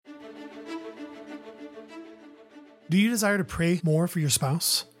Do you desire to pray more for your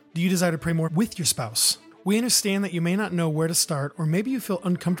spouse? Do you desire to pray more with your spouse? We understand that you may not know where to start, or maybe you feel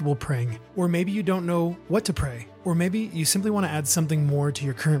uncomfortable praying, or maybe you don't know what to pray, or maybe you simply want to add something more to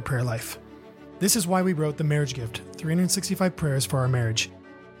your current prayer life. This is why we wrote The Marriage Gift, 365 Prayers for Our Marriage.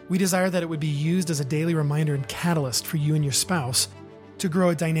 We desire that it would be used as a daily reminder and catalyst for you and your spouse to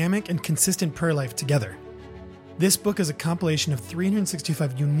grow a dynamic and consistent prayer life together. This book is a compilation of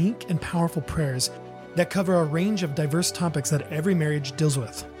 365 unique and powerful prayers that cover a range of diverse topics that every marriage deals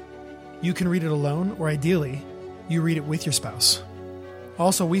with. You can read it alone, or ideally, you read it with your spouse.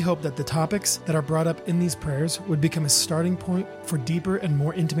 Also, we hope that the topics that are brought up in these prayers would become a starting point for deeper and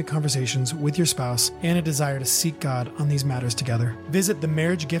more intimate conversations with your spouse and a desire to seek God on these matters together. Visit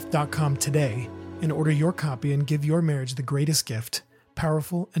themarriagegift.com today and order your copy and give your marriage the greatest gift,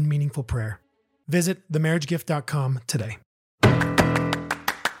 powerful and meaningful prayer. Visit themarriagegift.com today.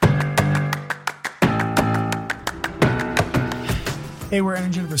 Hey, we're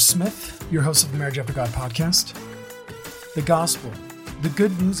Aaron Jennifer Smith, your host of the Marriage After God podcast. The gospel, the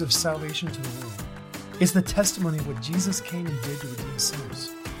good news of salvation to the world, is the testimony of what Jesus came and did to redeem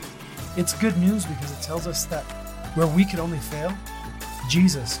sinners. It's good news because it tells us that where we could only fail,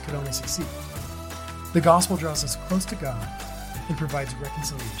 Jesus could only succeed. The gospel draws us close to God and provides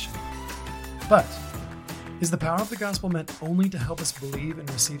reconciliation. But is the power of the gospel meant only to help us believe and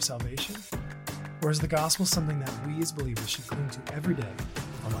receive salvation? Or is the gospel something that we as believers should cling to every day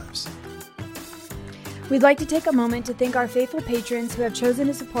of our lives? We'd like to take a moment to thank our faithful patrons who have chosen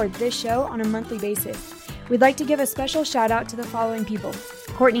to support this show on a monthly basis. We'd like to give a special shout out to the following people: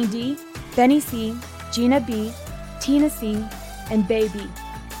 Courtney D, Benny C, Gina B, Tina C, and Baby.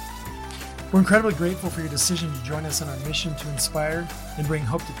 We're incredibly grateful for your decision to join us on our mission to inspire and bring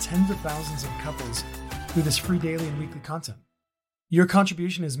hope to tens of thousands of couples through this free daily and weekly content. Your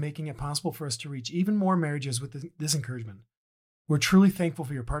contribution is making it possible for us to reach even more marriages with this encouragement. We're truly thankful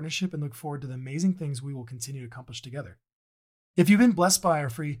for your partnership and look forward to the amazing things we will continue to accomplish together. If you've been blessed by our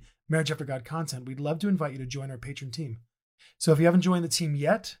free Marriage After God content, we'd love to invite you to join our patron team. So if you haven't joined the team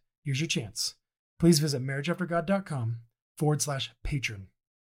yet, here's your chance. Please visit marriageaftergod.com/patron.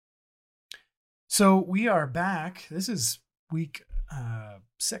 So we are back. This is week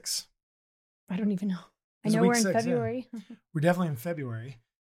 6. I don't even know. I know we're in February. Yeah. We're definitely in February,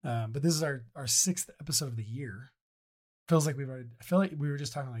 but this is our 6th episode of the year. Feels like I feel like we were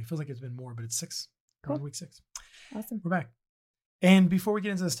just talking, like, it feels like it's been more, but it's 6. Cool. Week 6. Awesome. We're back. And before we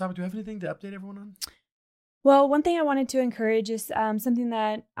get into this topic, do you have anything to update everyone on? Well, one thing I wanted to encourage is something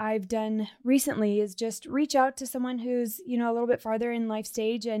that I've done recently is just reach out to someone who's, a little bit farther in life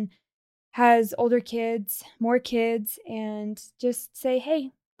stage and has older kids, more kids, and just say, hey,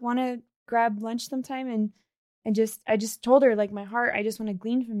 want to grab lunch sometime, and I just told her, like, my heart, I just want to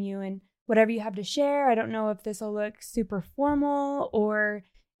glean from you and whatever you have to share. I don't know if this will look super formal or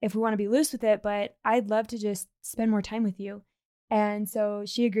if we want to be loose with it, but I'd love to just spend more time with you. And so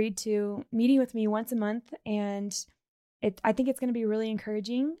she agreed to meeting with me once a month, and I think it's going to be really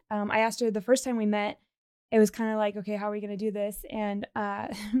encouraging. I asked her the first time we met, it was kind of like, okay, how are we going to do this? And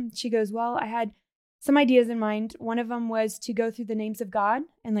she goes, well, I had some ideas in mind. One of them was to go through the names of God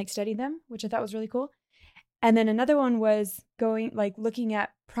and study them, which I thought was really cool. And then another one was looking at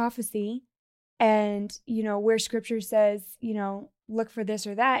prophecy and, where scripture says, look for this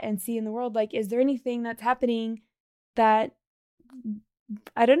or that and see in the world, is there anything that's happening that,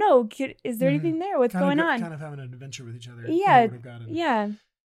 I don't know, is there anything there? What's going on? Kind of having an adventure with each other. Yeah. Yeah.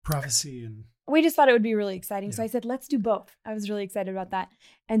 Prophecy. And we just thought it would be really exciting. Yeah. So I said, let's do both. I was really excited about that.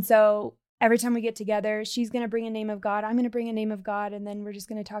 And so every time we get together, she's going to bring a name of God. I'm going to bring a name of God. And then we're just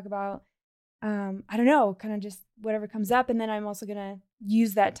going to talk about, I don't know, kind of just whatever comes up. And then I'm also going to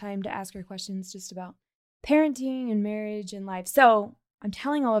use that time to ask her questions just about parenting and marriage and life. So I'm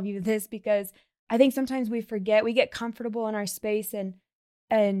telling all of you this because I think sometimes we forget, we get comfortable in our space and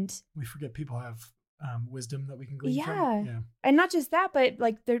we forget people have wisdom that we can glean from. Yeah. And not just that, but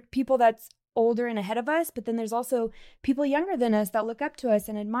there are people that's older and ahead of us, but then there's also people younger than us that look up to us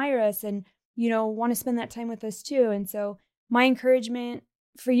and admire us and, want to spend that time with us too. And so my encouragement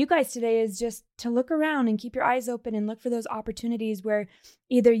for you guys today is just to look around and keep your eyes open and look for those opportunities where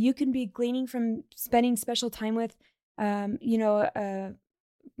either you can be gleaning from spending special time with, a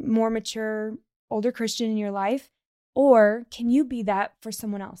more mature, older Christian in your life, or can you be that for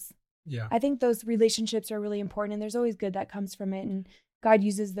someone else? Yeah. I think those relationships are really important, and there's always good that comes from it. And God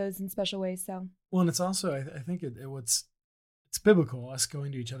uses those in special ways. So, well, and it's also, I think it's biblical, us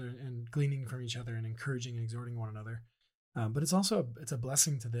going to each other and gleaning from each other and encouraging and exhorting one another. But it's also, it's a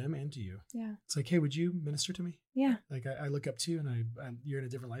blessing to them and to you. Yeah. It's like, hey, would you minister to me? Yeah. I look up to you and you're in a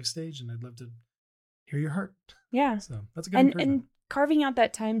different life stage and I'd love to hear your heart. Yeah. So that's a good And encouragement. carving out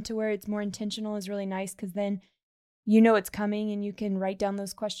that time to where it's more intentional is really nice, because then you know it's coming and you can write down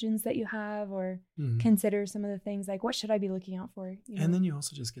those questions that you have, or consider some of the things like, what should I be looking out for? You know? And then you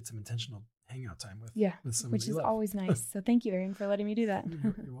also just get some intentional hangout time with someone which that you is love. always nice. So thank you, Aaron, for letting me do that.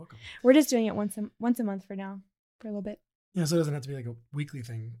 You're welcome. We're just doing it once a month for now, for a little bit. Yeah, so it doesn't have to be like a weekly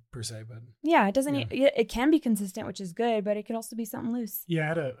thing per se, but yeah, it doesn't. It can be consistent, which is good, but it could also be something loose. Yeah, I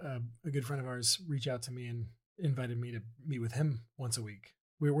had a good friend of ours reach out to me and invited me to meet with him once a week.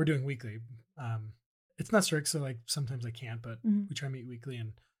 We're doing weekly. It's not strict, so like sometimes I can't, but we try to meet weekly,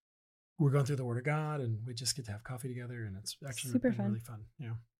 and we're going through the Word of God, and we just get to have coffee together, and it's actually super fun. Really fun.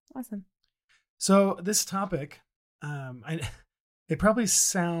 Yeah, awesome. So this topic, it probably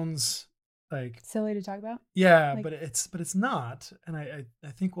sounds like silly to talk about. Yeah, like, but it's not, and I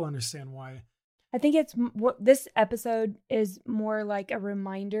think we'll understand why. I think it's what this episode is more like a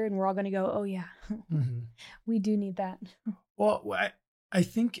reminder, and we're all going to go, oh yeah, we do need that. Well, I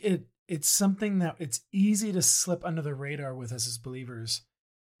think it's something that it's easy to slip under the radar with us as believers,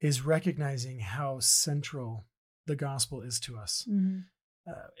 is recognizing how central the gospel is to us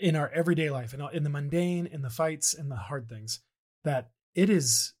in our everyday life, in the mundane, in the fights, in the hard things. That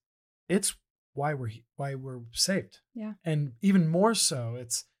it's why we're saved. Yeah, and even more so,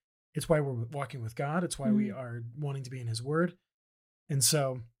 it's why we're walking with God. It's why we are wanting to be in His Word, and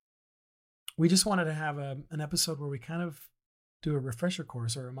so we just wanted to have an episode where we kind of do a refresher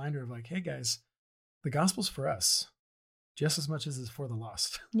course or a reminder of like, hey guys, the gospel's for us just as much as it's for the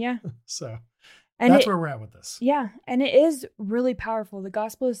lost. Yeah. So that's where we're at with this. Yeah. And it is really powerful. The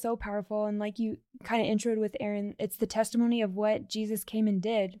gospel is so powerful. And like you kind of introed with Aaron, it's the testimony of what Jesus came and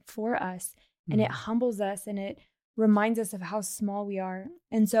did for us. And it humbles us, and it reminds us of how small we are.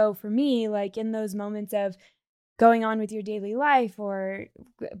 And so for me, like in those moments of going on with your daily life, or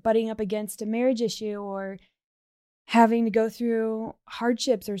butting up against a marriage issue, or having to go through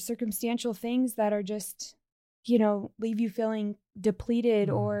hardships or circumstantial things that are just, leave you feeling depleted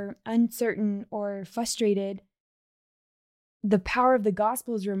or uncertain or frustrated, the power of the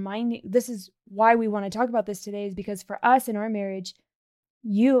gospel is this is why we want to talk about this today, is because for us in our marriage,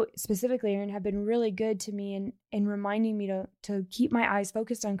 you specifically, Aaron, have been really good to me in reminding me to keep my eyes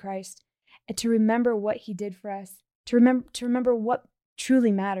focused on Christ, and to remember what He did for us, to remember what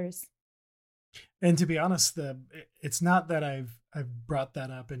truly matters. And to be honest, it's not that I've brought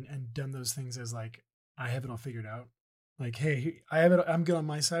that up and done those things as like I have it all figured out. Like, hey, I have it. I'm good on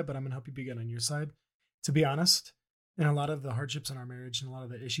my side, but I'm gonna help you be good on your side. To be honest, in a lot of the hardships in our marriage and a lot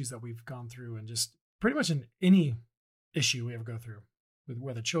of the issues that we've gone through, and just pretty much in any issue we ever go through, with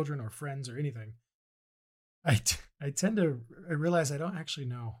whether children or friends or anything, I tend to realize I don't actually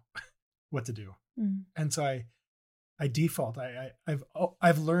know what to do, and so I default.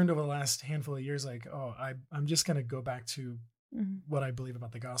 I've learned over the last handful of years, like, I'm just gonna go back to what I believe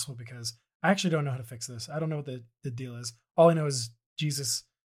about the gospel, because I actually don't know how to fix this. I don't know what the deal is. All I know is Jesus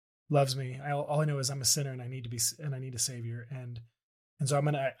loves me. All I know is I'm a sinner and I need a savior, and so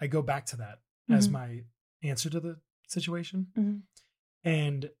I go back to that as my answer to the situation.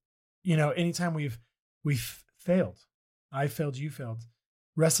 And anytime we've failed, I failed, you failed,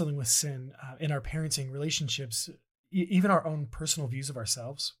 wrestling with sin in our parenting relationships, even our own personal views of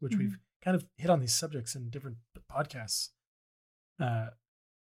ourselves, which we've kind of hit on these subjects in different podcasts.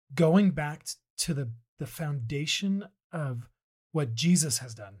 Going back to the foundation of what Jesus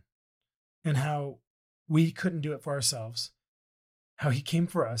has done, and how we couldn't do it for ourselves, how He came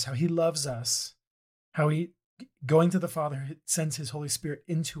for us, how He loves us, how He, going to the Father, sends His Holy Spirit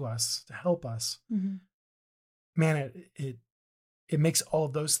into us to help us. Man, it makes all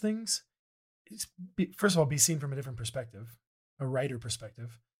of those things, first of all, be seen from a different perspective, a righter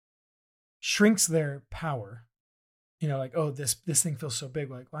perspective, shrinks their power. Like, oh, this thing feels so big.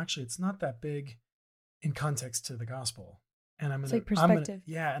 Like, well, actually, it's not that big in context to the gospel. And I'm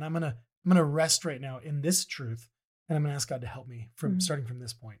gonna rest right now in this truth, and I'm gonna ask God to help me from starting from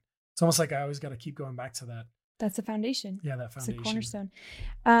this point. It's almost like I always got to keep going back to that. That's the foundation. Yeah, that foundation. It's a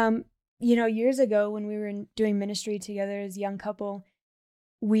cornerstone. Years ago when we were doing ministry together as a young couple,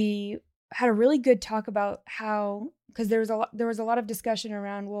 we had a really good talk about how, because there was a lot of discussion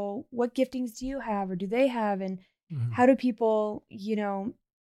around, well, what giftings do you have, or do they have, and how do people,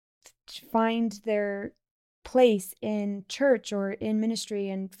 find their place in church or in ministry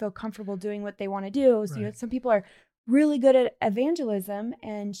and feel comfortable doing what they want to do. So, some people are really good at evangelism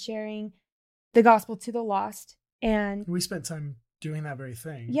and sharing the gospel to the lost. And we spent time doing that very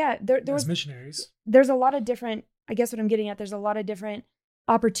thing. Yeah. There was missionaries. There's a lot of different, I guess what I'm getting at, there's a lot of different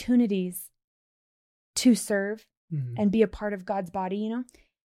opportunities to serve and be a part of God's body,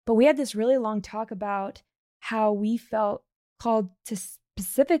 But we had this really long talk about how we felt called to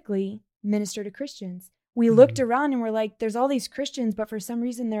specifically minister to Christians. We looked around and we're like, there's all these Christians, but for some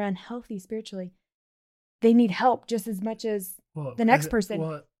reason they're unhealthy spiritually. They need help just as much as the next person.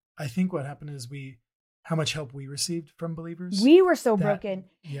 Well, I think what happened is how much help we received from believers. We were so broken.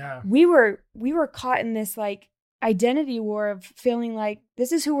 Yeah. We were caught in this like identity war of feeling like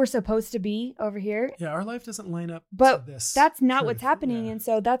this is who we're supposed to be over here. Yeah, our life doesn't line up but to this. That's not truth. what's happening. Yeah. And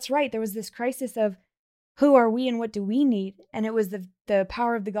so that's right. There was this crisis of who are we and what do we need? And it was the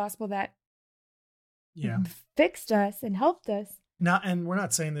power of the gospel that fixed us and helped us. And we're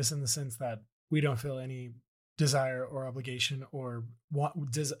not saying this in the sense that we don't feel any desire or obligation or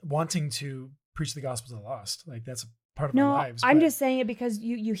wanting to preach the gospel to the lost. Like that's a part of our lives. I'm just saying it because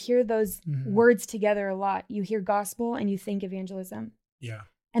you hear those words together a lot. You hear gospel and you think evangelism. Yeah.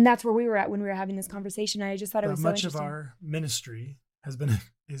 And that's where we were at when we were having this conversation. I just thought it was so much interesting. of our ministry has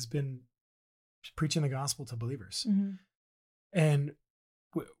been preaching the gospel to believers. And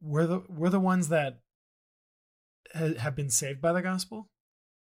we're the ones that have been saved by the gospel,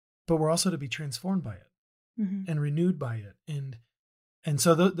 but we're also to be transformed by it and renewed by it. And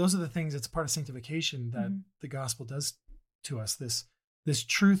so those are the things. It's part of sanctification that the gospel does to us. This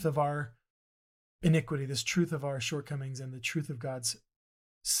truth of our iniquity, this truth of our shortcomings, and the truth of God's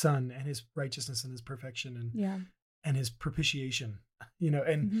Son and his righteousness and his perfection and his propitiation,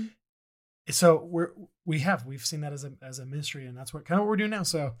 and so we've seen that as a ministry, and that's what we're doing now.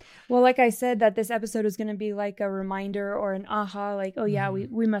 So, well, like I said, that this episode is going to be like a reminder or an aha, like, oh yeah,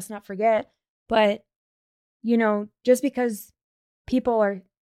 we must not forget. But, just because people are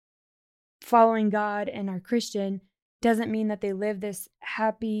following God and are Christian doesn't mean that they live this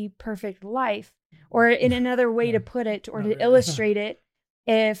happy, perfect life. Or in another way to put it, or to illustrate it,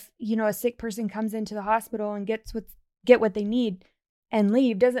 if, a sick person comes into the hospital and get what they need and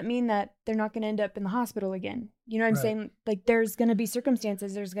leave, doesn't mean that they're not going to end up in the hospital again. You know what I'm saying? Like there's going to be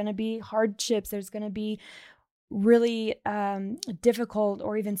circumstances, there's going to be hardships, there's going to be really difficult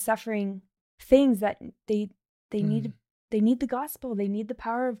or even suffering things that they need. They need the gospel. They need the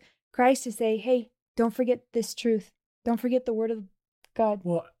power of Christ to say, hey, don't forget this truth. Don't forget the word of God.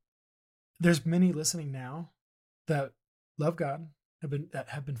 Well, there's many listening now that love God, that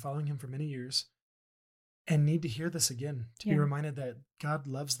have been following him for many years, and need to hear this again, to be reminded that God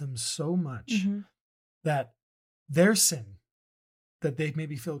loves them so much that their sin that they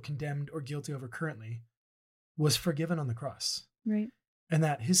maybe feel condemned or guilty over currently was forgiven on the cross. Right. And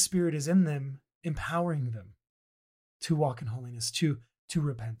that his Spirit is in them, empowering them to walk in holiness, to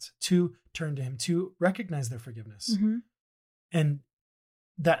repent, to turn to him, to recognize their forgiveness. And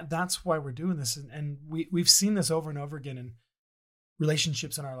that's why we're doing this. And we've seen this over and over again in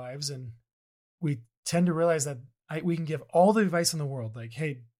relationships in our lives. And we tend to realize that we can give all the advice in the world, like,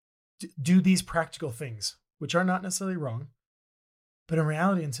 hey, do these practical things, which are not necessarily wrong. But in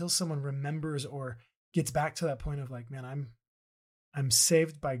reality, until someone remembers or gets back to that point of like, man, I'm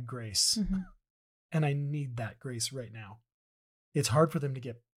saved by grace and I need that grace right now. It's hard for them to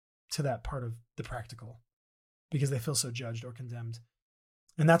get to that part of the practical because they feel so judged or condemned.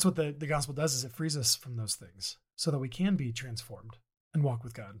 And that's what the gospel does, is it frees us from those things so that we can be transformed and walk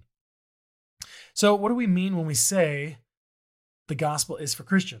with God. So what do we mean when we say the gospel is for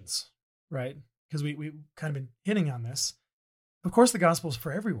Christians, right? Because we kind of been hitting on this. Of course, the gospel is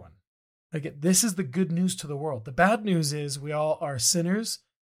for everyone. Like, this is the good news to the world. The bad news is we all are sinners.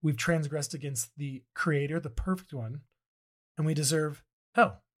 We've transgressed against the Creator, the perfect one, and we deserve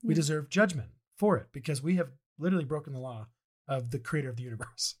hell. We deserve judgment for it because we have literally broken the law of the Creator of the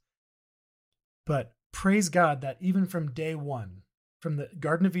universe. But praise God that even from day one, from the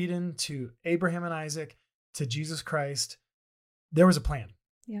Garden of Eden to Abraham and Isaac to Jesus Christ, there was a plan.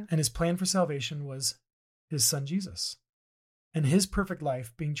 Yeah. And his plan for salvation was his son Jesus, and his perfect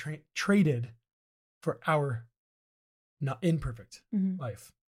life being traded for our not imperfect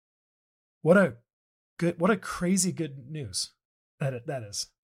life. What a crazy good news that is.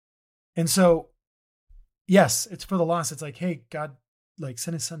 And so, yes, it's for the lost. It's like, hey, God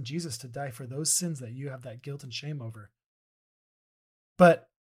sent his son Jesus to die for those sins that you have that guilt and shame over. But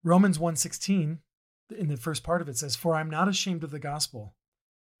Romans 1:16, in the first part of it, says, "For I'm not ashamed of the gospel,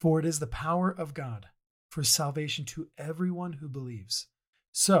 for it is the power of God for salvation to everyone who believes."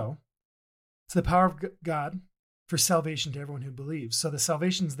 So it's the power of God for salvation to everyone who believes. So the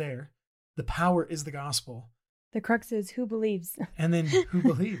salvation's there. The power is the gospel. The crux is who believes. And then who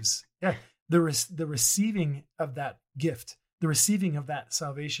believes. Yeah. The receiving of that gift, the receiving of that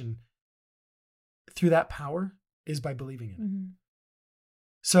salvation through that power is by believing in it.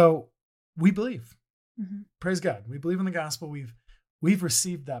 So we believe. Praise God. We believe in the gospel. we've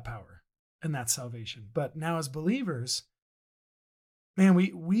received that power and that salvation. But now as believers, man,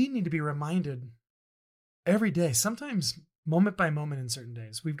 we need to be reminded every day, sometimes moment by moment in certain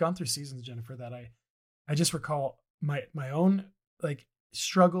days. We've gone through seasons, Jennifer, that I just recall my own like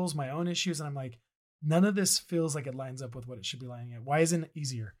struggles, my own issues. And I'm like, none of this feels like it lines up with what it should be lining up. Why isn't it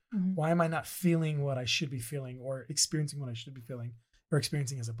easier? Mm-hmm. Why am I not feeling what I should be feeling or experiencing what I should be feeling or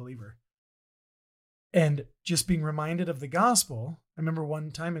experiencing as a believer? And just being reminded of the gospel. I remember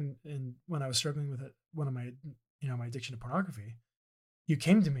one time in when I was struggling with it, one of my, my addiction to pornography, you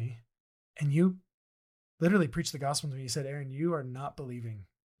came to me and you literally preached the gospel to me. You said, Aaron, you are not believing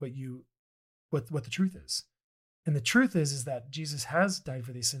what the truth is. And the truth is that Jesus has died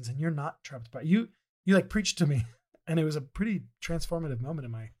for these sins and you're not trapped by you. You like preached to me. And it was a pretty transformative moment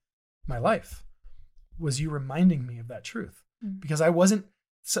in my life, was you reminding me of that truth. Mm-hmm. Because I wasn't,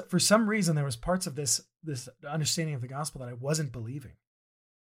 for some reason, there was parts of this understanding of the gospel that I wasn't believing.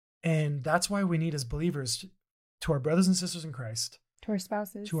 And that's why we need, as believers, to our brothers and sisters in Christ, to our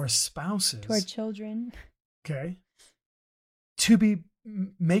spouses, to our children, okay, to be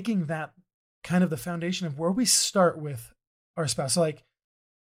making that kind of the foundation of where we start with our spouse. So like,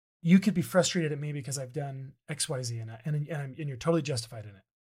 you could be frustrated at me because I've done X, Y, Z, and you're totally justified in it.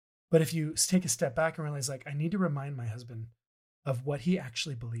 But if you take a step back and realize, like, I need to remind my husband of what he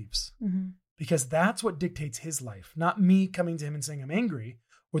actually believes, mm-hmm. because that's what dictates his life, not me coming to him and saying I'm angry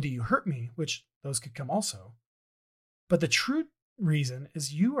or that you hurt me, which those could come also. But the true reason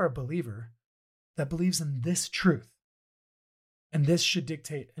is you are a believer that believes in this truth. And this should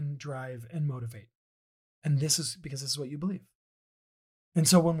dictate and drive and motivate. And this is because this is what you believe. And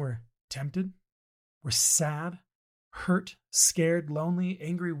so when we're tempted, we're sad, hurt, scared, lonely,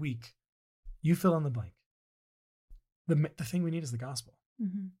 angry, weak, you fill in the blank. The thing we need is the gospel.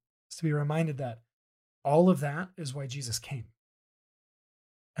 Mm-hmm. It's to be reminded that all of that is why Jesus came.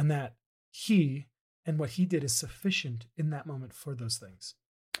 And that he and what he did is sufficient in that moment for those things.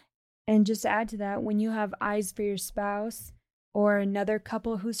 And just to add to that, when you have eyes for your spouse or another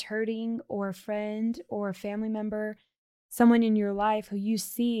couple who's hurting, or a friend or a family member, someone in your life who you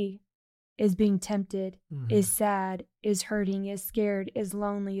see is being tempted, mm-hmm. is sad, is hurting, is scared, is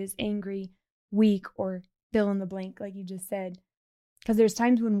lonely, is angry, weak, or fill in the blank, like you just said. Because there's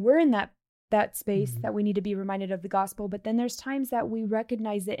times when we're in that space mm-hmm. that we need to be reminded of the gospel, but then there's times that we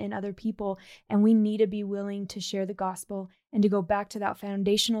recognize it in other people, and we need to be willing to share the gospel and to go back to that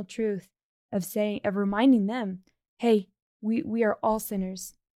foundational truth of reminding them, hey, we are all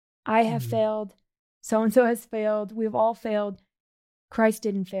sinners. I have mm-hmm. failed. So-and-so has failed. We've all failed. Christ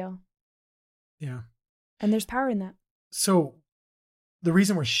didn't fail. Yeah. And there's power in that. So the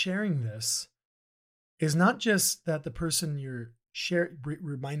reason we're sharing this is not just that the person you're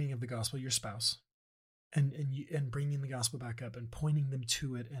reminding of the gospel, your spouse, and bringing the gospel back up and pointing them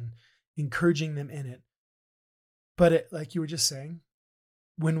to it and encouraging them in it. But like you were just saying,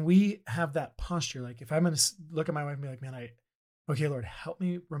 when we have that posture, like if I'm going to look at my wife and be like, man, okay, Lord, help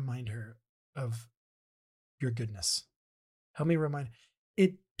me remind her of your goodness. Help me remind.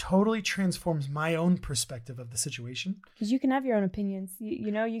 It totally transforms my own perspective of the situation. Because you can have your own opinions. You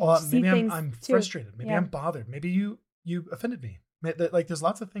see maybe things I'm too. frustrated. Maybe I'm bothered. Maybe you offended me. Like there's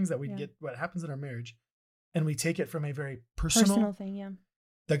lots of things that we get what happens in our marriage, and we take it from a very personal thing. Yeah.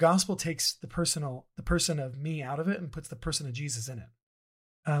 The gospel takes the person of me out of it and puts the person of Jesus in it.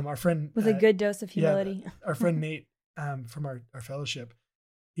 Our friend with a good dose of humility. Our friend Nate from our fellowship,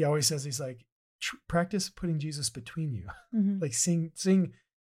 he always says, he's like, practice putting Jesus between you, mm-hmm. like seeing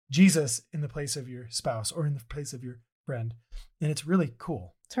Jesus in the place of your spouse or in the place of your friend, and it's really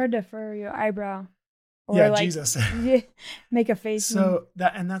cool. It's hard to furrow your eyebrow. Or Jesus. Make a face. So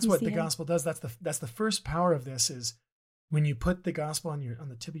that's what the gospel does. That's the first power of this is when you put the gospel on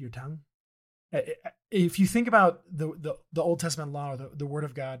the tip of your tongue. If you think about the Old Testament law, or the Word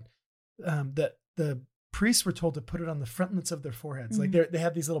of God, that the priests were told to put it on the frontlets of their foreheads. Mm-hmm. Like they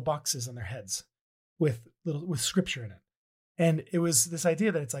had these little boxes on their heads with scripture in it. And it was this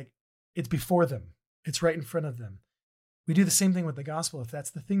idea that it's like, it's before them. It's right in front of them. We do the same thing with the gospel. If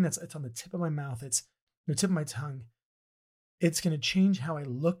that's the thing it's on the tip of my mouth, it's the tip of my tongue, it's going to change how I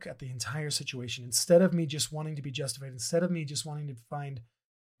look at the entire situation. Instead of me just wanting to be justified, instead of me just wanting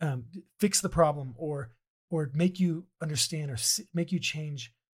to fix the problem or make you understand or make you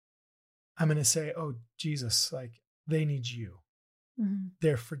change, I'm going to say, oh, Jesus, like they need you. Mm-hmm.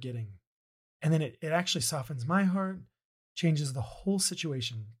 They're forgetting. And then it actually softens my heart, changes the whole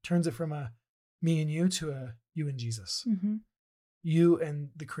situation, turns it from a me and you to a you and Jesus, mm-hmm. you and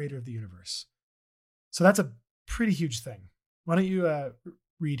the creator of the universe. So that's a pretty huge thing. Why don't you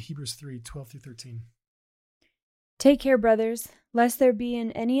read Hebrews 3:12-13? Take care, brothers, lest there be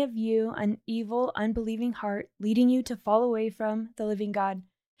in any of you an evil, unbelieving heart, leading you to fall away from the living God.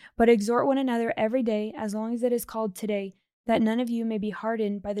 But exhort one another every day, as long as it is called today, that none of you may be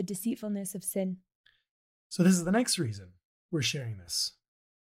hardened by the deceitfulness of sin. So this is the next reason we're sharing this.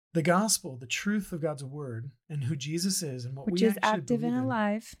 The gospel, the truth of God's word, and who Jesus is, and what Which we is actually active believe and in.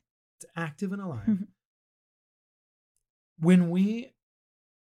 alive. It's active and alive. When we,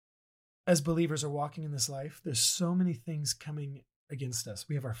 as believers, are walking in this life, there's so many things coming against us.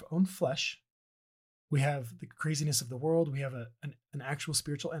 We have our own flesh. We have the craziness of the world. We have an actual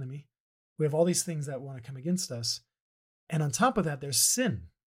spiritual enemy. We have all these things that want to come against us. And on top of that, there's sin,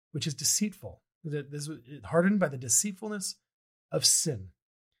 which is deceitful. This is hardened by the deceitfulness of sin.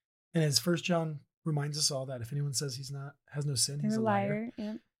 And as 1 John reminds us all, that if anyone says has no sin, he's a liar.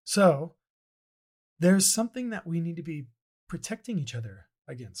 Yeah. So there's something that we need to be protecting each other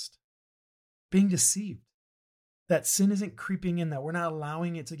against. Being deceived. That sin isn't creeping in, that we're not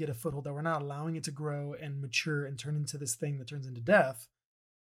allowing it to get a foothold, that we're not allowing it to grow and mature and turn into this thing that turns into death,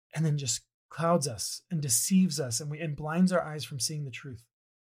 and then just clouds us and deceives us and blinds our eyes from seeing the truth.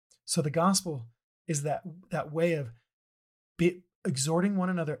 So the gospel is that way of exhorting one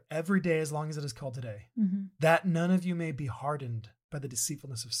another every day, as long as it is called today, that none of you may be hardened by the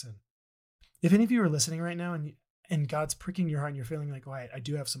deceitfulness of sin. If any of you are listening right now and God's pricking your heart and you're feeling like, oh, I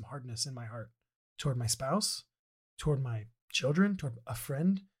do have some hardness in my heart toward my spouse, toward my children, toward a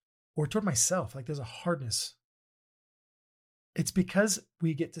friend, or toward myself, like there's a hardness. It's because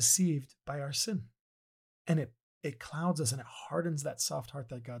we get deceived by our sin, and it clouds us and it hardens that soft heart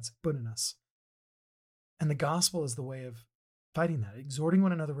that God's put in us. And the gospel is the way of fighting that, exhorting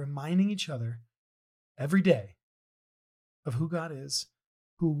one another, reminding each other every day of who God is,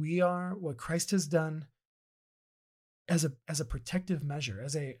 who we are, what Christ has done, as a protective measure,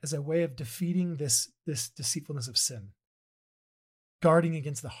 as a way of defeating this deceitfulness of sin, guarding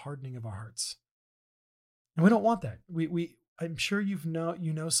against the hardening of our hearts. And we don't want that. I'm sure you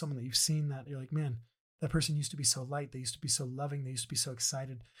know someone that you've seen that you're like, man, that person used to be so light, they used to be so loving, they used to be so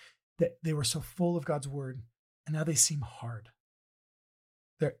excited, that they were so full of God's word, and now they seem hard.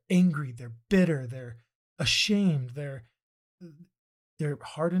 They're angry, they're bitter, they're ashamed, they're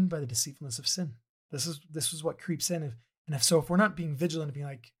hardened by the deceitfulness of sin. This is what creeps in. If we're not being vigilant and being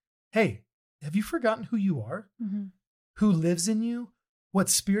like, hey, have you forgotten who you are? Mm-hmm. Who lives in you? What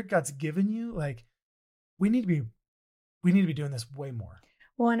spirit God's given you? Like, we need to be doing this way more.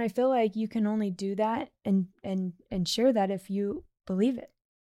 Well, and I feel like you can only do that and share that if you believe it.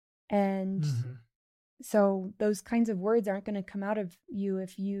 And so those kinds of words aren't going to come out of you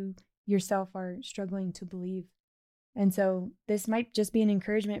if you yourself are struggling to believe. And so this might just be an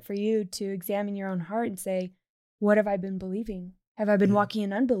encouragement for you to examine your own heart and say, what have I been believing? Have I been walking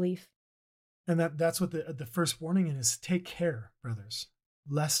in unbelief? And that's what the first warning is. Take care, brothers,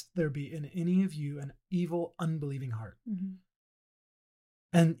 lest there be in any of you an evil, unbelieving heart. Mm-hmm.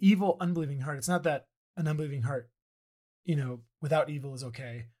 An evil, unbelieving heart. It's not that an unbelieving heart, without evil is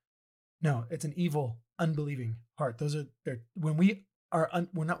okay. No, it's an evil, unbelieving heart. When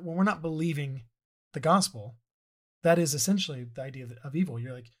we're not believing the gospel. That is essentially the idea of evil.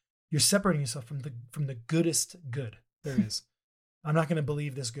 You're separating yourself from the goodest good there is. I'm not going to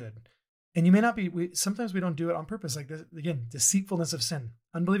believe this good. And you may not be, sometimes we don't do it on purpose. Like this, again, deceitfulness of sin,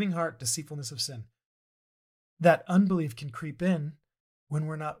 unbelieving heart, deceitfulness of sin. That unbelief can creep in when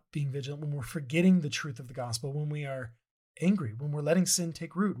we're not being vigilant, when we're forgetting the truth of the gospel, when we are angry, when we're letting sin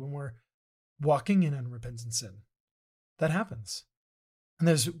take root, when we're walking in unrepentant sin. That happens. And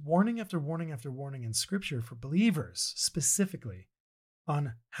there's warning after warning after warning in Scripture for believers specifically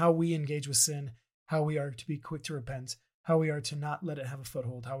on how we engage with sin, how we are to be quick to repent, how we are to not let it have a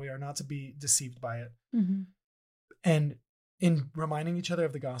foothold, how we are not to be deceived by it. Mm-hmm. And in reminding each other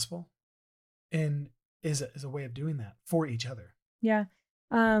of the gospel and is a way of doing that for each other. Yeah.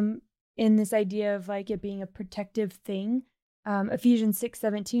 In this idea of like it being a protective thing, Ephesians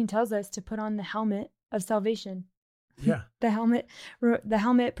 6:17 tells us to put on the helmet of salvation. Yeah. The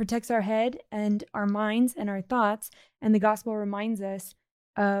helmet protects our head and our minds and our thoughts, and the gospel reminds us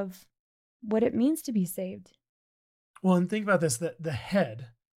of what it means to be saved. Well, and think about this, that the head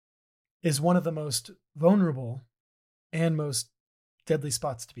is one of the most vulnerable and most deadly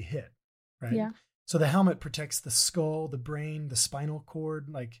spots to be hit, right? Yeah. So the helmet protects the skull, the brain, the spinal cord,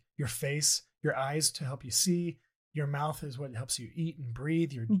 like your face, your eyes to help you see. Your mouth is what helps you eat and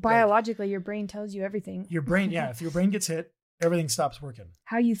breathe. Biologically, your brain tells you everything. Your brain, yeah. If your brain gets hit, everything stops working.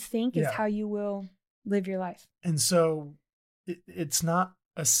 How you think is how you will live your life. And so it's not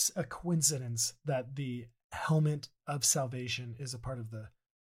a coincidence that the helmet of salvation is a part of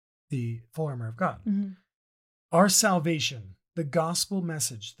the full armor of God. Mm-hmm. our salvation, the gospel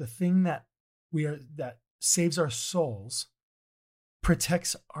message, the thing that saves our souls,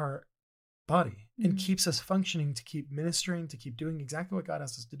 protects our body and keeps us functioning to keep ministering, to keep doing exactly what God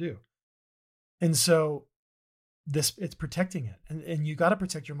asks us to do. And so it's protecting it. And you got to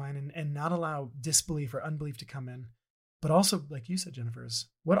protect your mind and not allow disbelief or unbelief to come in. But also, like you said, Jennifer, is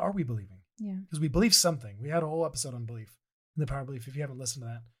what are we believing? Yeah. Because we believe something. We had a whole episode on belief and the power of belief. If you haven't listened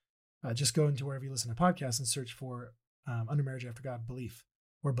to that, just go into wherever you listen to podcasts and search for Under Marriage After God, belief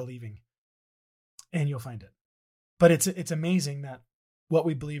or believing, and you'll find it. But it's amazing that what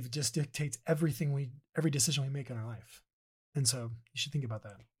we believe just dictates every decision we make in our life. And so you should think about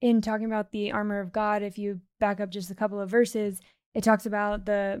that. In talking about the armor of God, if you back up just a couple of verses, it talks about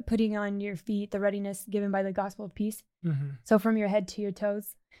the putting on your feet, the readiness given by the gospel of peace. Mm-hmm. So from your head to your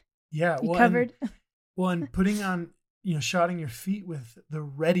toes. Yeah. You covered. And putting on, shodding your feet with the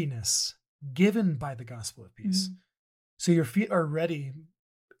readiness given by the gospel of peace. Mm-hmm. So your feet are ready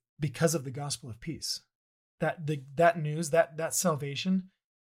because of the gospel of peace. That news, that salvation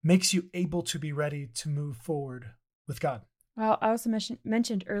makes you able to be ready to move forward with God. Well, I also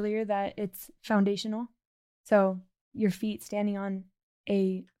mentioned earlier that it's foundational. So your feet standing on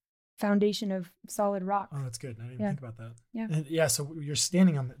a foundation of solid rock. Oh, that's good. I didn't even think about that. Yeah. And so you're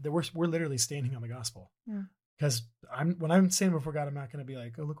standing on we're literally standing on the gospel. Yeah. Because when I'm standing before God, I'm not going to be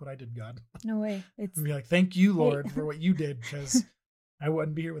like, oh, look what I did, God. No way. It's be like, thank you, Lord, for what you did, because I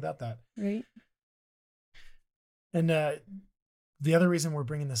wouldn't be here without that. Right. And the other reason we're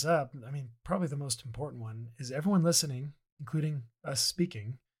bringing this up, I mean, probably the most important one, is everyone listening, including us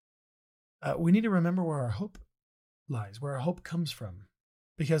speaking, we need to remember where our hope lies, where our hope comes from.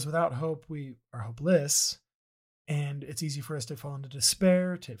 Because without hope, we are hopeless, and it's easy for us to fall into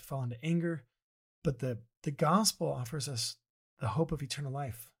despair, to fall into anger. But the gospel offers us the hope of eternal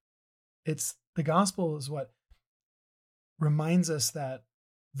life. The gospel is what reminds us that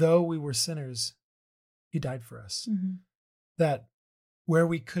though we were sinners, he died for us. Mm-hmm. That where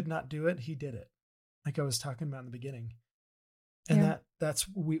we could not do it, he did it. Like I was talking about in the beginning. And that's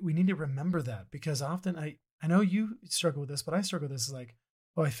we need to remember that, because often I know you struggle with this, but I struggle with this is like,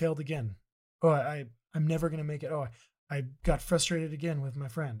 oh, I failed again. Oh, I'm never going to make it. Oh, I got frustrated again with my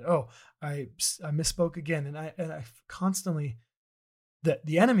friend. Oh, I misspoke again. And I constantly,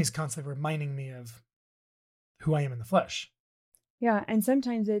 the enemy's constantly reminding me of who I am in the flesh. Yeah. And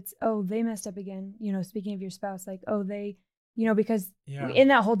sometimes it's, oh, they messed up again. Speaking of your spouse, like, oh, they, because in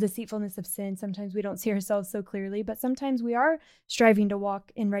that whole deceitfulness of sin, sometimes we don't see ourselves so clearly, but sometimes we are striving to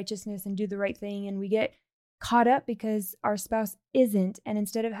walk in righteousness and do the right thing. And we get caught up because our spouse isn't. And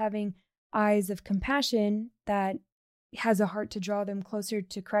instead of having eyes of compassion that has a heart to draw them closer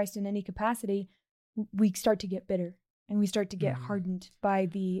to Christ in any capacity, we start to get bitter and we start to get hardened by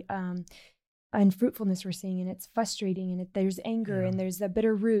the unfruitfulness we're seeing, and it's frustrating, and there's anger and there's a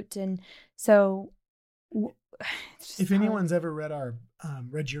bitter root. And so if anyone's ever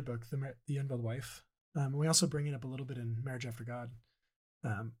read your book, The Unveiled Wife, we also bring it up a little bit in Marriage After God.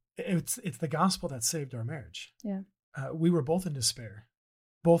 It's the gospel that saved our marriage. Yeah. We were both in despair,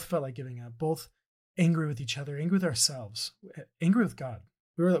 both felt like giving up, both angry with each other, angry with ourselves, angry with God.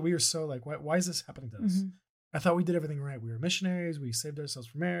 We were so like, why is this happening to us? Mm-hmm. I thought we did everything right. We were missionaries. We saved ourselves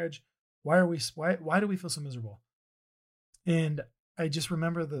from marriage. Why do we feel so miserable? And I just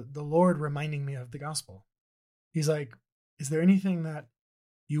remember the Lord reminding me of the gospel. He's like, is there anything that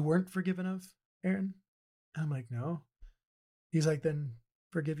you weren't forgiven of, Aaron? And I'm like, no. He's like, then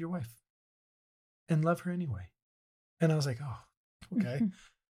forgive your wife and love her anyway. And I was like, oh, okay.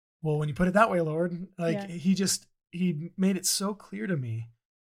 Well, when you put it that way, Lord, he made it so clear to me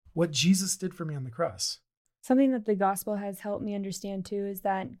what Jesus did for me on the cross. Something that the gospel has helped me understand too is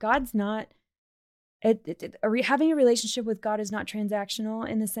that God's not, having a relationship with God is not transactional,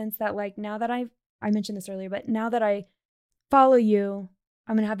 in the sense that, like, now that I mentioned this earlier, but now that I follow you,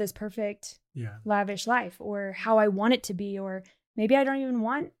 I'm going to have this perfect, lavish life, or how I want it to be. Or maybe I don't even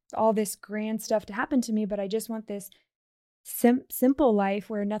want all this grand stuff to happen to me, but I just want this simple life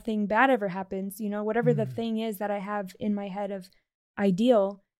where nothing bad ever happens, whatever the thing is that I have in my head of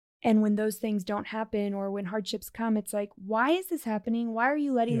ideal. And when those things don't happen, or when hardships come, it's like, why is this happening? Why are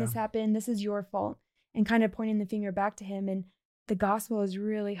you letting this happen? This is your fault. And kind of pointing the finger back to him. And the gospel has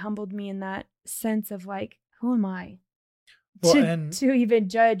really humbled me in that sense of like, who am I to even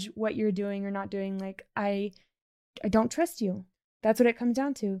judge what you're doing or not doing? Like, I don't trust you. That's what it comes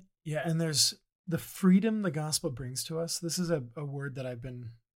down to. Yeah. And there's the freedom the gospel brings to us. This is a word that I've been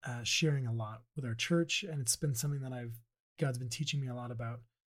sharing a lot with our church. And it's been something that God's been teaching me a lot about,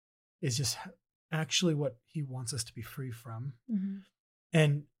 is just actually what he wants us to be free from. Mm-hmm.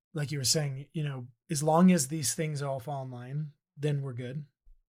 And like you were saying, as long as these things all fall in line, then we're good.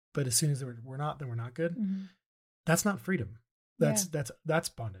 But as soon as we're not, then we're not good. Mm-hmm. That's not freedom. That's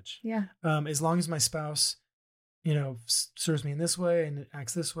bondage. Yeah. As long as my spouse, serves me in this way and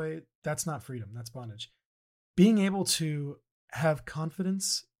acts this way, that's not freedom. That's bondage. Being able to have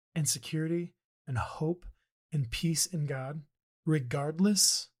confidence and security and hope and peace in God,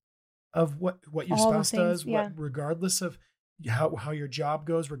 regardless of what your spouse does, regardless of how your job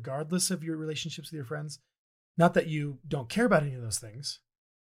goes, regardless of your relationships with your friends. Not that you don't care about any of those things,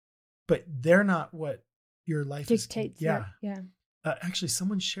 but they're not what your life dictates. Yeah. Yeah. Actually,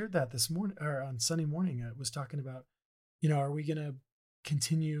 someone shared that this morning or on Sunday morning. Was talking about, are we going to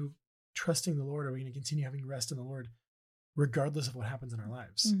continue trusting the Lord? Are we going to continue having rest in the Lord, regardless of what happens in our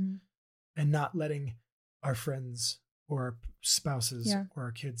lives, and not letting our friends or our spouses or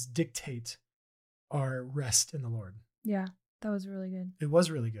our kids dictate our rest in the Lord? Yeah, that was really good. It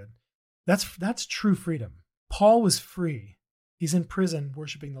was really good. That's true freedom. Paul was free. He's in prison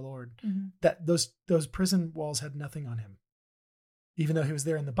worshiping the Lord. Mm-hmm. That those prison walls had nothing on him, even though he was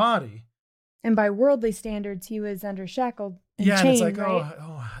there in the body. And by worldly standards, he was under shackled and chained, and it's like, right?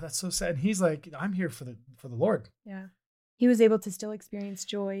 oh, that's so sad. And he's like, I'm here for the Lord. Yeah, he was able to still experience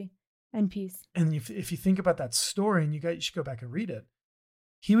joy and peace. And if you think about that story, and you should go back and read it,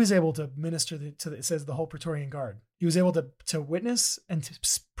 he was able to minister it says the whole Praetorian Guard. He was able to witness and to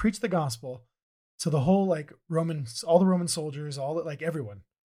preach the gospel to the whole all the Roman soldiers, everyone,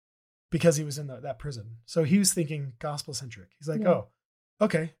 because he was in that prison. So he was thinking gospel centric. He's like, oh,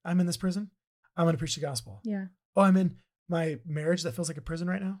 okay, I'm in this prison. I'm going to preach the gospel. Yeah. Oh, I'm in my marriage that feels like a prison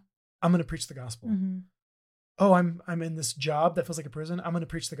right now. I'm going to preach the gospel. Mm-hmm. Oh, I'm in this job that feels like a prison. I'm going to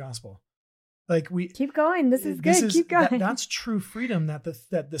preach the gospel. Keep going. This is good. Keep going. That's true freedom. That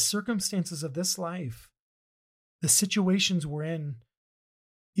the circumstances of this life, the situations we're in,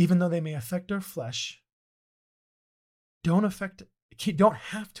 even though they may affect our flesh, don't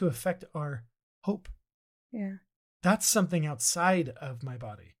have to affect our hope. Yeah. That's something outside of my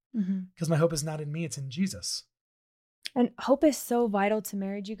body, because my hope is not in me, it's in Jesus. And hope is so vital to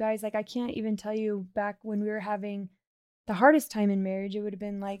marriage, you guys. I can't even tell you, back when we were having the hardest time in marriage, it would have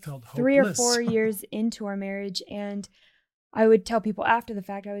been 3 or 4 years into our marriage. And I would tell people after the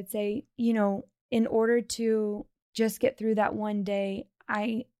fact, I would say, in order to just get through that one day,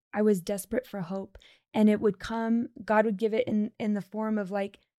 I was desperate for hope, and it would come, God would give it in the form of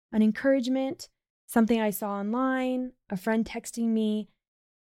an encouragement, something I saw online, a friend texting me,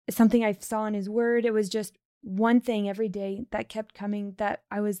 something I saw in his word. It was just one thing every day that kept coming that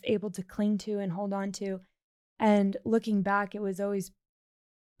I was able to cling to and hold on to. And looking back, it was always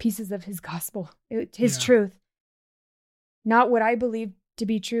pieces of his gospel, his truth. Not what I believed to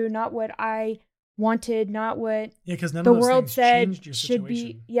be true, not what I wanted, not what because none the of those world things said your should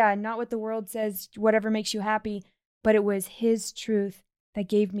be. Yeah, not what the world says, whatever makes you happy, but it was his truth that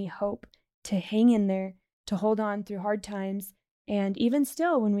gave me hope to hang in there, to hold on through hard times. And even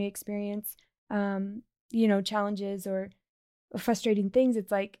still, when we experience, challenges or frustrating things,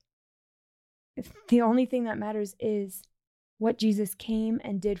 it's the only thing that matters is what Jesus came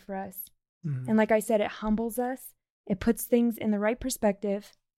and did for us. Mm-hmm. And like I said, it humbles us. It puts things in the right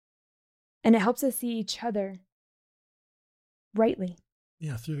perspective. And it helps us see each other rightly.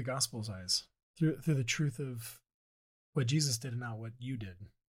 Yeah, through the gospel's eyes, through the truth of what Jesus did and not what you did,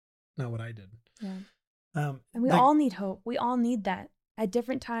 not what I did. Yeah. And we all need hope. We all need that at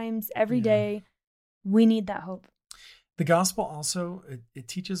different times, every day. We need that hope. The gospel also, it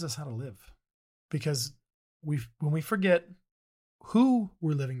teaches us how to live, because when we forget who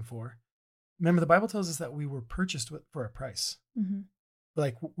we're living for, remember the Bible tells us that we were purchased for a price. Mm-hmm.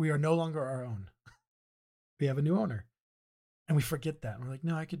 We are no longer our own. We have a new owner, and we forget that. And we're like,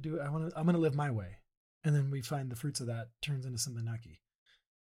 no, I could do it. I'm going to live my way. And then we find the fruits of that turns into something nucky.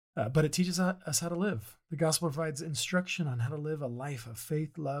 But it teaches us how to live. The gospel provides instruction on how to live a life of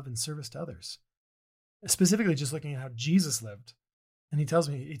faith, love, and service to others. Specifically, just looking at how Jesus lived. And he tells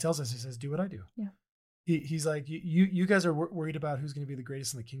us, he says, do what I do. Yeah. He's like, you guys are worried about who's going to be the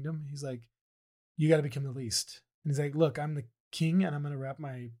greatest in the kingdom. He's like, you got to become the least. And he's like, look, I'm the king, and I'm going to wrap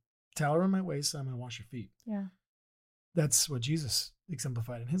my towel around my waist, and I'm going to wash your feet. Yeah. That's what Jesus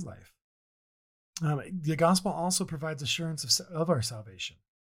exemplified in his life. The gospel also provides assurance of our salvation,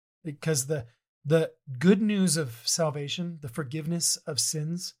 because the good news of salvation, the forgiveness of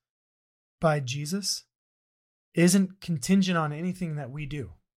sins by Jesus, isn't contingent on anything that we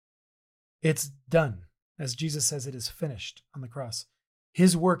do. It's done. As Jesus says, it is finished on the cross.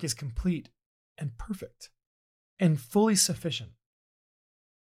 His work is complete and perfect and fully sufficient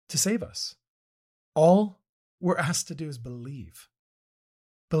to save us. All we're asked to do is believe.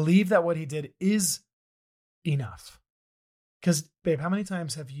 Believe that what he did is enough. Because, babe, how many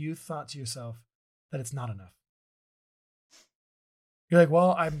times have you thought to yourself that it's not enough? You're like,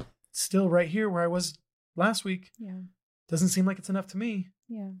 well, I'm still right here where I was last week. Yeah. Doesn't seem like it's enough to me.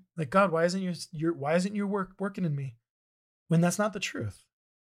 Yeah. Like, God, why isn't your work working in me? When that's not the truth.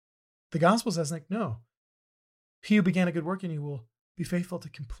 The gospel says, like, no. He who began a good work in you will be faithful to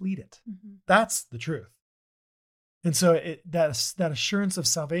complete it. Mm-hmm. That's the truth. And so that assurance of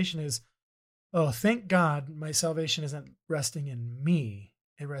salvation is, oh, thank God my salvation isn't resting in me.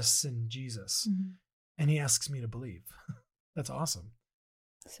 It rests in Jesus. Mm-hmm. And he asks me to believe. That's awesome.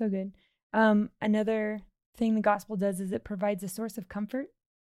 So good. Another thing the gospel does is it provides a source of comfort.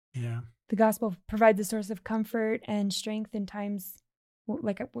 Yeah. The gospel provides a source of comfort and strength in times,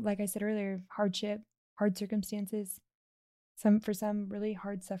 like I said earlier, hardship, hard circumstances, for some really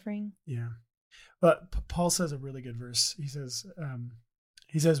hard suffering. Yeah. But Paul says a really good verse. He says,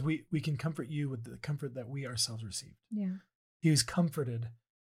 we can comfort you with the comfort that we ourselves received. Yeah. He was comforted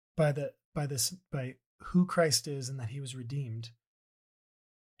by who Christ is and that he was redeemed.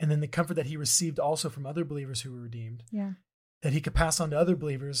 And then the comfort that he received also from other believers who were redeemed. Yeah. That he could pass on to other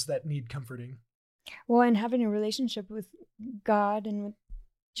believers that need comforting. Well, and having a relationship with God and with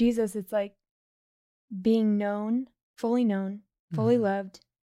Jesus, it's like being known, fully loved.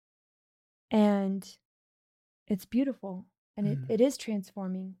 And it's beautiful. And it is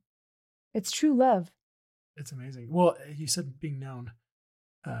transforming. It's true love. It's amazing. Well, you said being known.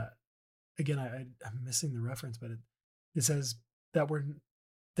 Again, I'm missing the reference, but it says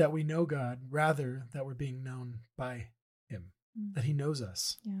that we know God, rather that we're being known by him, that he knows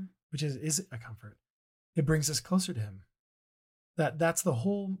us, which is a comfort. It brings us closer to him. That's the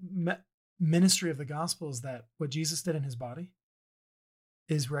whole ministry of the gospel, is that what Jesus did in his body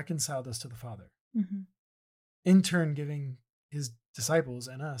is reconciled us to the Father. Mm-hmm. In turn, giving his disciples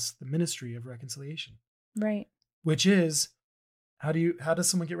and us the ministry of reconciliation. Right. Which is, how does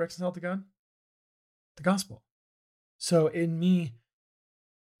someone get reconciled to God? The gospel. So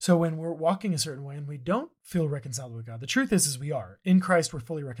when we're walking a certain way and we don't feel reconciled with God, the truth is we are. In Christ, we're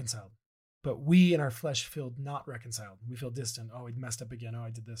fully reconciled. But we in our flesh feel not reconciled. We feel distant. Oh, I messed up again. Oh,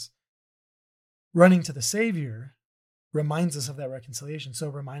 I did this. Running to the Savior reminds us of that reconciliation. So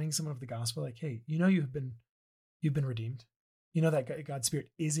reminding someone of the gospel, like, hey, you've been redeemed. You know that God's Spirit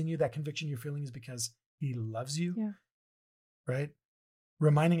is in you. That conviction you're feeling is because he loves you. Yeah. Right?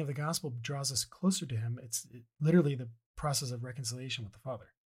 Reminding of the gospel draws us closer to him. It's literally the process of reconciliation with the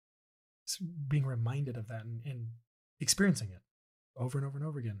Father. It's being reminded of that and experiencing it over and over and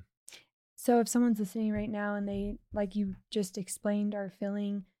over again. So if someone's listening right now and they, like you just explained, are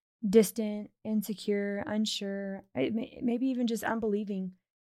feeling distant, insecure, unsure, maybe even just unbelieving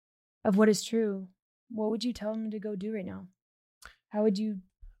of what is true, what would you tell them to go do right now? How would you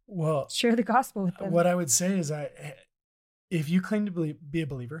share the gospel with them? What I would say is, if you claim to be a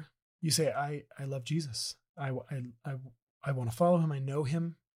believer, you say, I love Jesus. I want to follow him. I know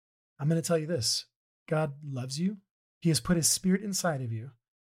him. I'm going to tell you this. God loves you. He has put his Spirit inside of you,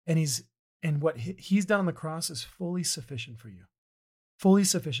 and what he's done on the cross is fully sufficient for you. Fully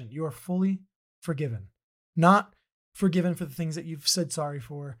sufficient. You are fully forgiven. Not forgiven for the things that you've said sorry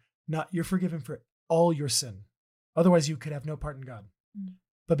for. You're forgiven for all your sin. Otherwise, you could have no part in God. Mm.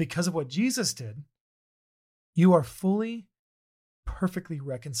 But because of what Jesus did, you are fully, perfectly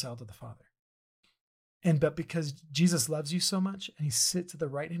reconciled to the Father. But because Jesus loves you so much and he sits at the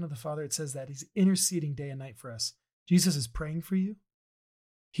right hand of the Father, it says that he's interceding day and night for us. Jesus is praying for you.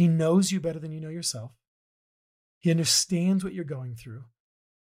 He knows you better than you know yourself. He understands what you're going through.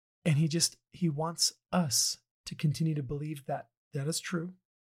 And he wants us to continue to believe that is true.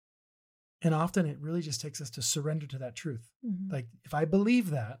 And often it really just takes us to surrender to that truth. Mm-hmm. Like, if I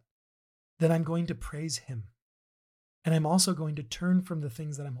believe that, then I'm going to praise him. And I'm also going to turn from the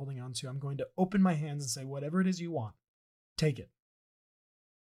things that I'm holding on to. I'm going to open my hands and say, whatever it is you want, take it.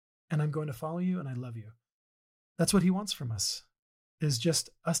 And I'm going to follow you, and I love you. That's what he wants from us, is just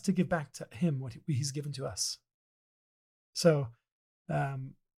us to give back to him what he's given to us. So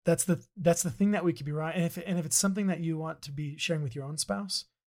that's the thing that we could be right. And if it's something that you want to be sharing with your own spouse,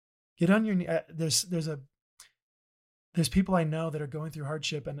 get on your knee. There's people I know that are going through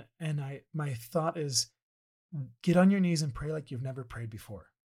hardship, and my thought is, get on your knees and pray like you've never prayed before.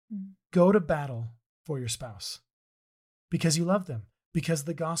 Mm. Go to battle for your spouse because you love them, because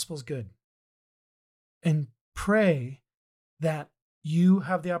the gospel's good. And pray that you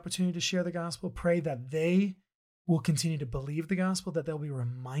have the opportunity to share the gospel. Pray that they will continue to believe the gospel, that they'll be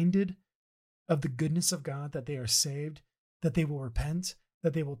reminded of the goodness of God, that they are saved, that they will repent,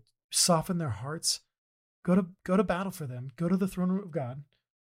 that they will soften their hearts. Go to battle for them. Go to the throne room of God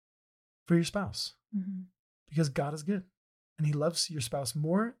for your spouse because God is good and he loves your spouse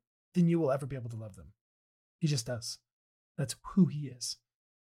more than you will ever be able to love them. He just does. That's who he is.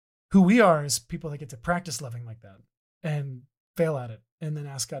 Who we are is people that get to practice loving like that and fail at it and then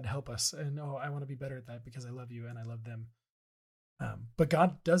ask God to help us. And, I want to be better at that because I love you and I love them. But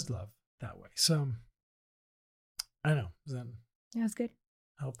God does love that way. So I don't know. Does that that's good.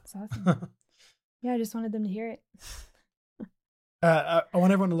 help? That's awesome. Yeah, I just wanted them to hear it. I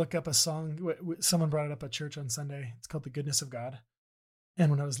want everyone to look up a song. Someone brought it up at church on Sunday. It's called The Goodness of God. And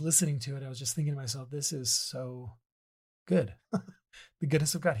when I was listening to it, I was just thinking to myself, this is so good. The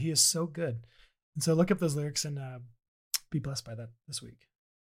goodness of God. He is so good. And so look up those lyrics and be blessed by that this week.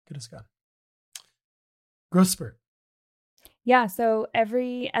 Goodness of God. Growth Spurt. Yeah, so at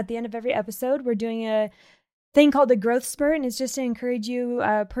the end of every episode, we're doing a thing called the Growth Spurt, and it's just to encourage you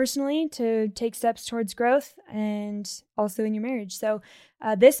personally to take steps towards growth and also in your marriage. So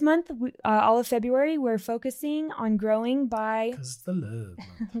this month, all of February, we're focusing on growing by the love.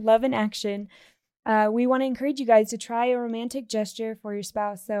 love in action. We want to encourage you guys to try a romantic gesture for your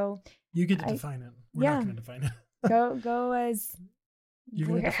spouse. So you get to define it. We're not going to define it. go as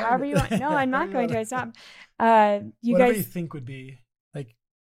however you want. No, I'm not going to. I stop. Whatever you think would be like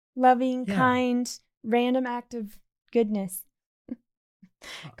loving, kind, random act of goodness.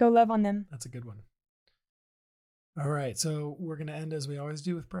 Go love on them. That's a good one. All right. So we're going to end as we always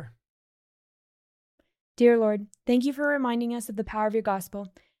do with prayer. Dear Lord, thank you for reminding us of the power of your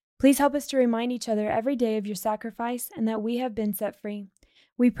gospel. Please help us to remind each other every day of your sacrifice and that we have been set free.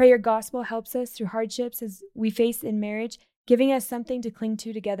 We pray your gospel helps us through hardships as we face in marriage, giving us something to cling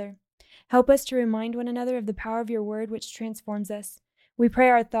to together. Help us to remind one another of the power of your word, which transforms us. We pray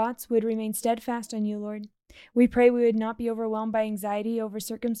our thoughts would remain steadfast on you, Lord. We pray we would not be overwhelmed by anxiety over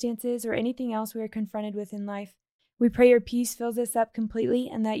circumstances or anything else we are confronted with in life. We pray your peace fills us up completely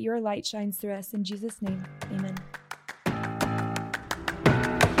and that your light shines through us. In Jesus' name, amen.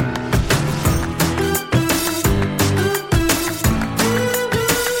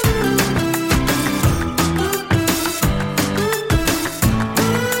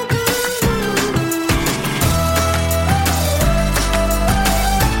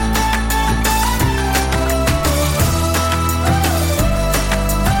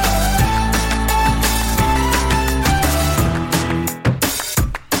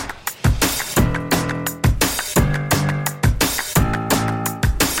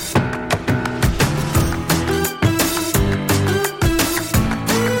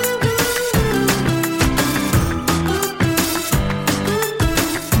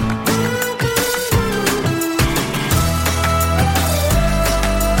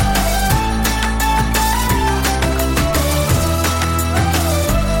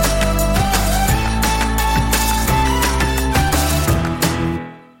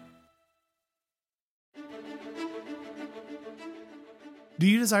 Do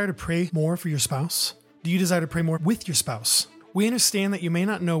you desire to pray more for your spouse? Do you desire to pray more with your spouse? We understand that you may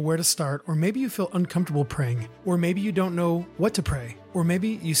not know where to start, or maybe you feel uncomfortable praying, or maybe you don't know what to pray, or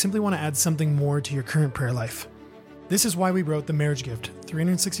maybe you simply want to add something more to your current prayer life. This is why we wrote The Marriage Gift,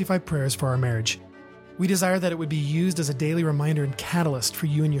 365 Prayers for Our Marriage. We desire that it would be used as a daily reminder and catalyst for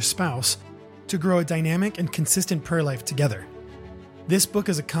you and your spouse to grow a dynamic and consistent prayer life together. This book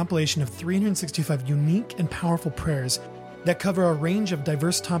is a compilation of 365 unique and powerful prayers that cover a range of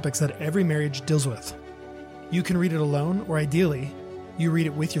diverse topics that every marriage deals with. You can read it alone, or ideally, you read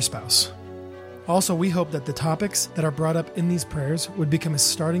it with your spouse. Also, we hope that the topics that are brought up in these prayers would become a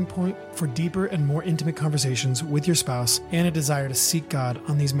starting point for deeper and more intimate conversations with your spouse and a desire to seek God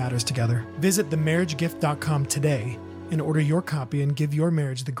on these matters together. Visit themarriagegift.com today and order your copy and give your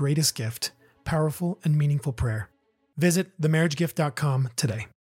marriage the greatest gift, powerful and meaningful prayer. Visit themarriagegift.com today.